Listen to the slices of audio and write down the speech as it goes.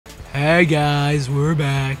Hey guys, we're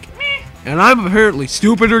back. And I'm apparently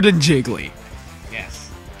stupider than Jiggly. Yes.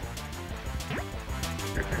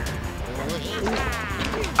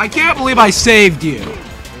 I can't believe I saved you.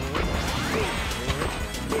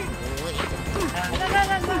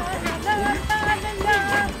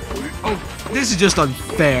 Oh, this is just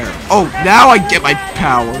unfair. Oh, now I get my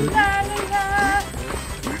power.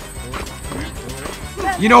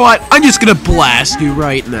 You know what? I'm just gonna blast you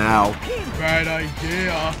right now. Bad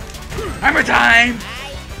idea. Hammer time!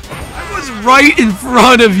 I was right in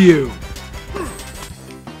front of you.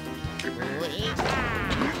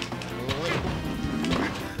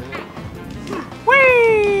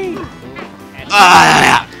 Whee!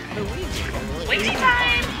 Ah! Waiting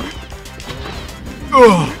time!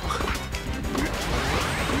 Ugh.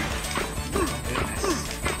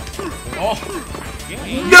 Oh!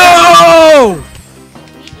 No!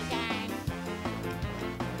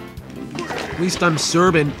 At least I'm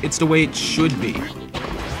Serban. It's the way it should be. Can't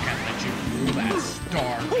let you rule that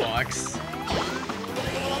Starbucks.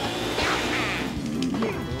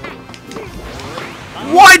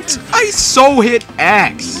 What? I so hit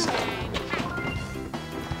X.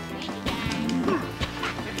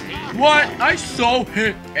 What? I so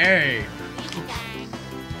hit A.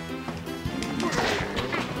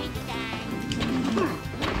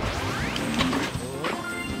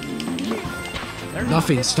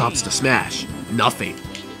 Nothing stops the smash. Nothing.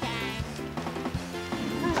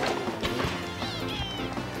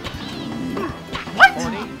 What?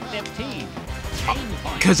 15.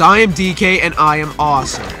 Cause I am DK and I am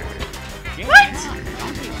awesome. What?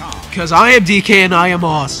 Cause I am DK and I am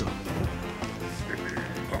awesome.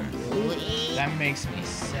 That makes me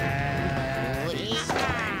sad.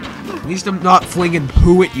 At least I'm not flinging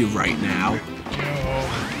poo at you right now. No.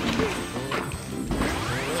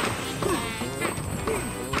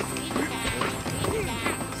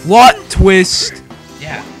 What twist?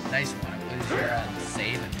 Yeah, nice one. What is your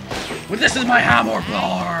saving? Well, this is my hammer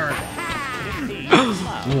blower!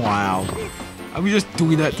 Wow. I was just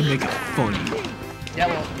doing that to make it funny. Yeah,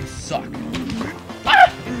 well, you suck.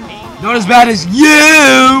 Not as bad as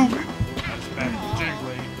you! That's bad as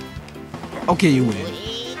Jiggly. Okay, you win.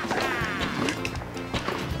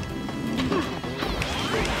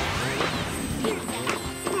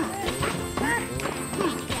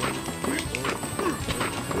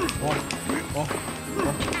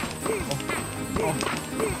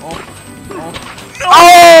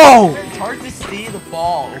 Oh! It's hard to see the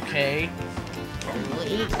ball, okay?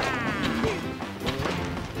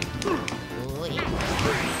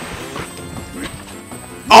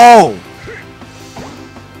 Oh!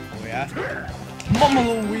 Oh yeah? Mama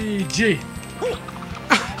Luigi!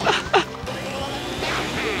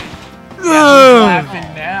 Ugh. Laughing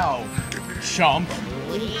now, chump.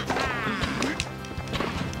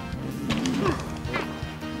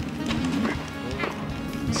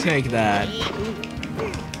 Take that.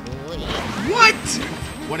 What?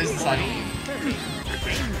 What is this on you?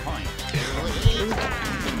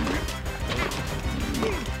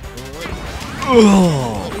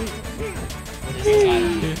 Ugh. What is this on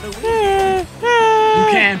you? You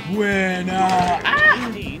can't win!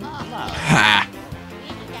 Ha!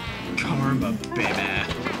 Karma, baby.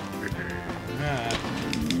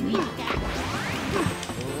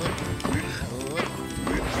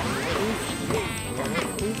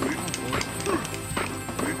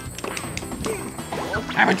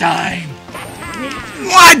 Hammer time!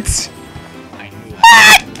 What? I knew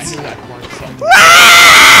that. I knew that worked something.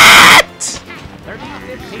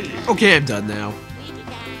 What? Okay, I'm done now.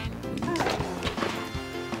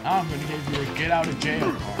 I'm gonna give you a get out of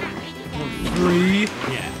jail card. Free?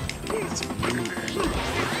 Yeah.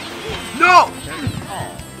 No!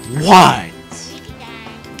 What?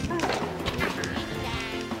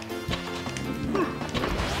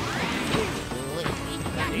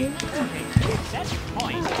 Set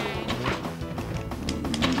point.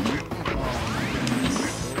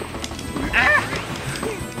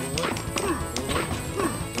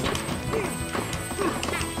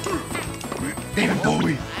 David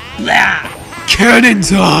Bowie! Blah! Cannon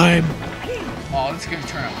time! Oh, this is gonna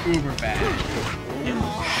turn out uber bad.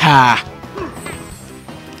 Ha!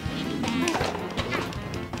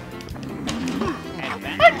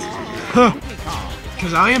 Huh.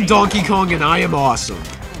 Cause I am Donkey Kong and I am awesome.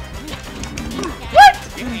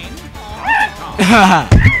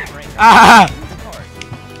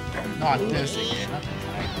 Not this again.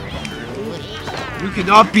 You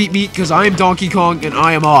cannot beat me because I am Donkey Kong and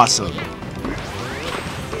I am awesome.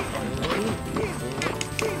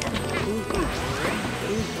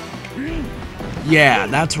 Yeah,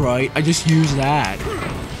 that's right. I just used that.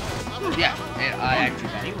 Yeah, and I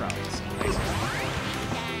actually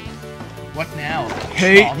What now?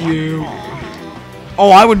 Hate Oh, you.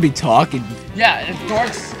 Oh, I wouldn't be talking. Yeah, if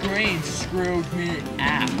Dark Screen screwed me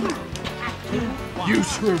out. You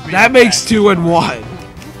screwed me. That makes 2 and 1.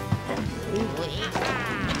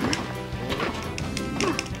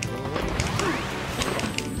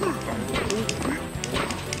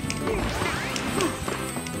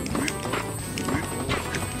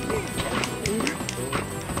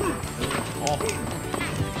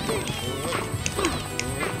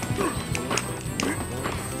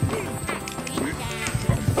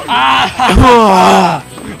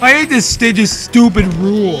 I hate this stage's stupid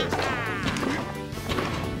rule.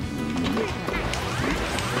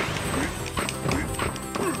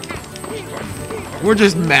 We're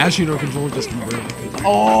just mashing our controller just to break it.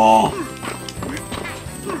 Oh!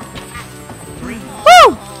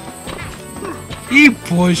 Woo! He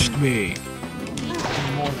pushed me.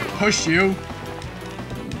 Push you.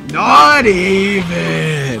 Not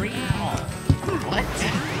even. What?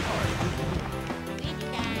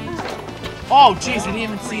 Oh, jeez, I didn't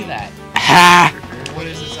even see that. Ha! What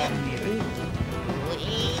is this? I don't need it.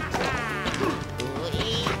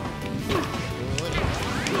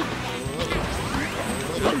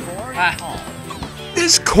 Ah.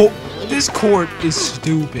 This court is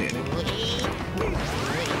stupid.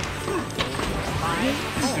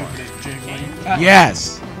 Stupid jiggly.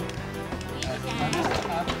 Yes.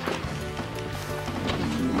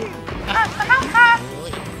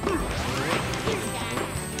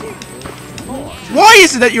 Why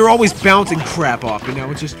is it that you're always bouncing crap off me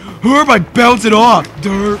now? It's just, who am I bouncing off,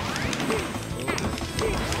 dirt?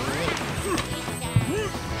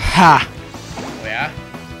 Ha! Oh yeah?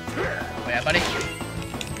 Oh yeah, buddy?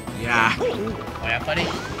 Yeah. Oh yeah, buddy?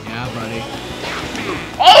 Yeah, buddy.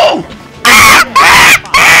 Oh!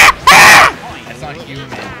 That's not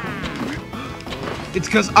human. It's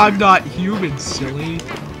because I'm not human, silly.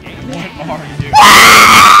 What are you?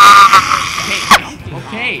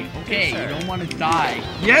 Okay, you don't want to die.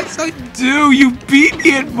 Yes, I do. You beat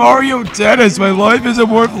me at Mario Tennis. My life isn't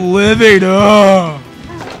worth living. Ugh.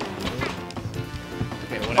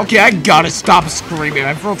 Okay, I gotta stop screaming.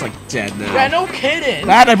 My phone's like dead now. Yeah, no kidding.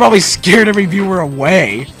 That I probably scared every viewer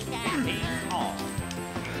away.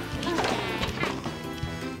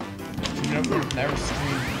 Never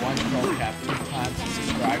screamed one pro cap 2 times to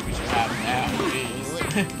subscribe, which you have now.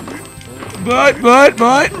 Jeez. But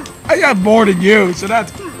I got more than you, so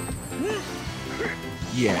that's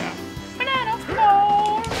yeah.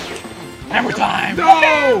 Hammer time.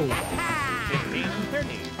 No.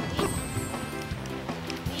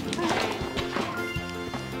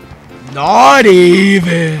 15-30. Not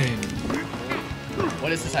even.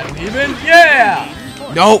 What is this? I don't even? Yeah.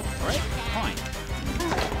 Nope. Break point.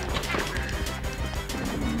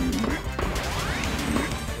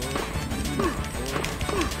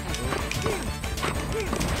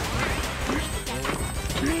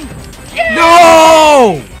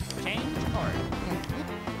 No. Change card.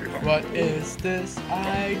 What is this?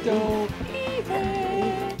 I don't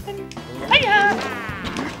even. Hiya.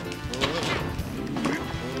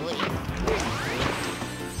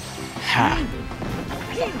 Ha.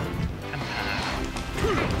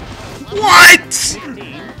 What?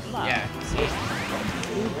 15 love. Yeah.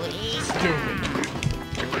 Stupid.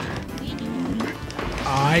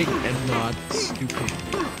 I am not stupid.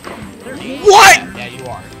 30. What? Yeah, you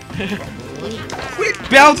are. Quit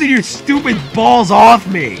bouncing your stupid balls off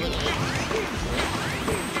me.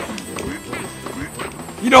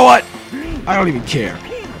 You know what? I don't even care.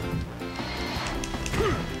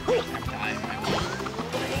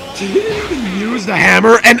 She didn't even use the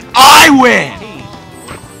hammer, and I win!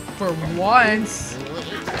 For once.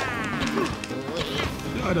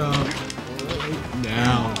 Shut up.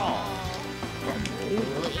 Now.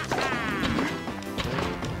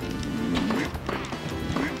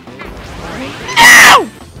 Ow!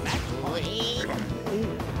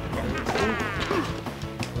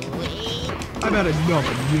 I've had enough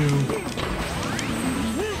of you.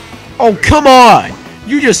 Oh, come on!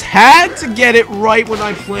 You just had to get it right when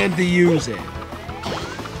I planned to use it.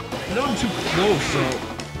 I know I'm too close, so...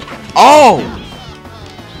 Oh!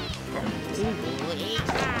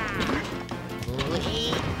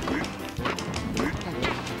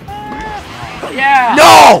 Yeah.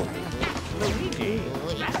 No!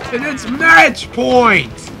 And it's match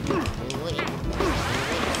point!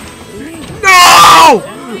 No!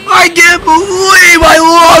 I can't believe I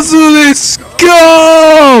lost to this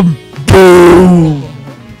scum! Boom!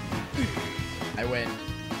 I win.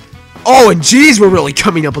 Oh, and geez, we're really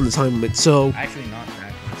coming up on the time limit, so... Actually, not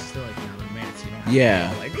that. It's still like another minute, so you don't have Yeah.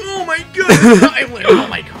 to go like, oh my god, I win. Oh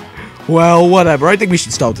my god. Well, whatever. I think we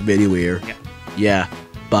should stop the video here. Yeah. Yeah.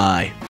 Bye.